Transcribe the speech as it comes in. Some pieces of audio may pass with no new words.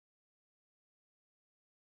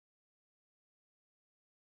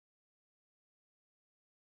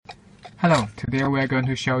Hello, today we are going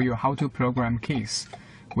to show you how to program keys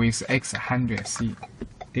with X100C.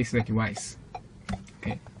 This is the device.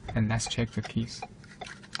 Okay, and let's check the keys.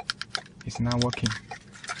 It's not working.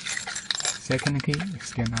 Second key is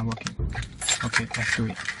still not working. Okay, let's do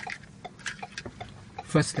it.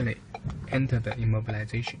 Firstly, enter the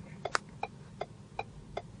immobilization.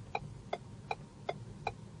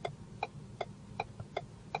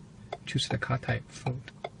 Choose the card type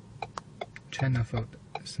fold, channel fold,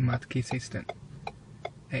 smart key system,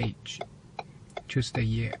 age, choose the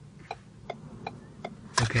year.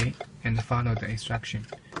 OK, and follow the instruction.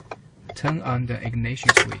 Turn on the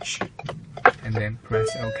ignition switch, and then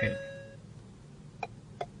press OK.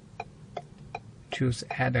 Choose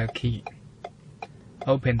Add a key.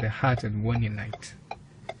 Open the hazard warning light.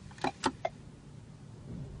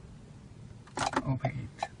 Open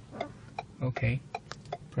it. OK.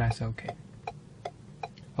 Press OK.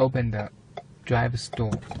 Open the drive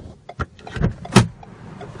store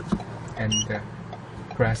and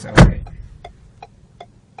press OK.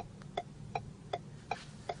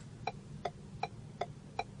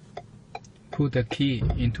 Put the key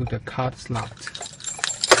into the card slot.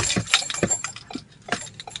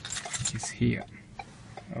 It's here.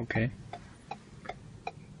 OK.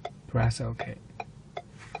 Press OK.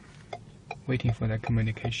 Waiting for the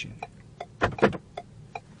communication.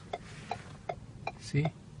 See,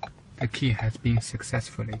 the key has been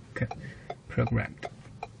successfully programmed.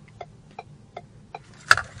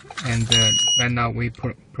 And right now we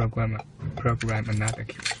program another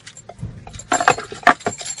key.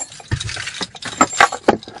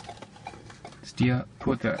 Still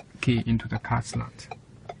put the key into the card slot.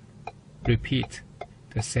 Repeat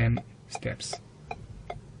the same steps.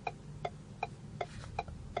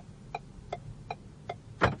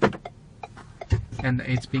 And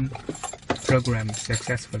it's been programmed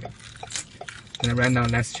successfully. And right now,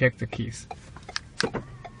 let's check the keys.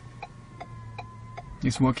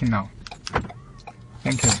 It's working now.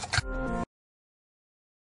 Thank you.